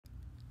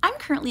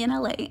currently in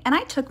LA, and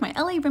I took my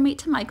LA roommate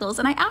to Michael's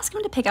and I asked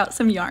him to pick out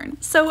some yarn.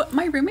 So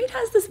my roommate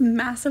has this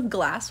massive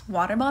glass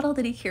water bottle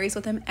that he carries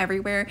with him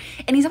everywhere,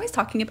 and he's always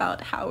talking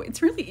about how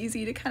it's really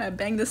easy to kind of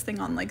bang this thing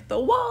on like the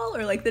wall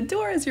or like the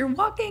door as you're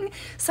walking.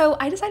 So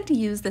I decided to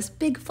use this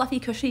big fluffy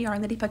cushy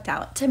yarn that he picked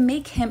out to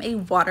make him a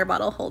water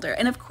bottle holder.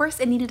 And of course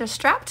it needed a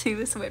strap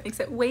too, so it makes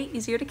it way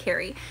easier to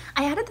carry.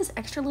 I added this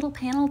extra little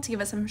panel to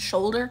give us some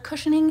shoulder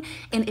cushioning,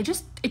 and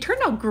it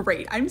turned out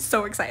great. I'm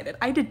so excited.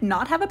 I did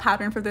not have a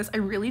pattern for this. I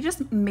really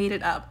just made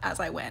it up as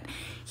I went.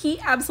 He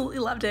absolutely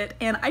loved it,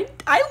 and I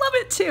love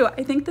it too.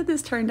 I think that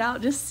this turned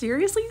out just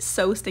seriously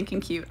so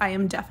stinking cute. I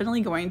am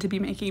definitely going to be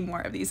making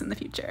more of these in the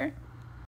future.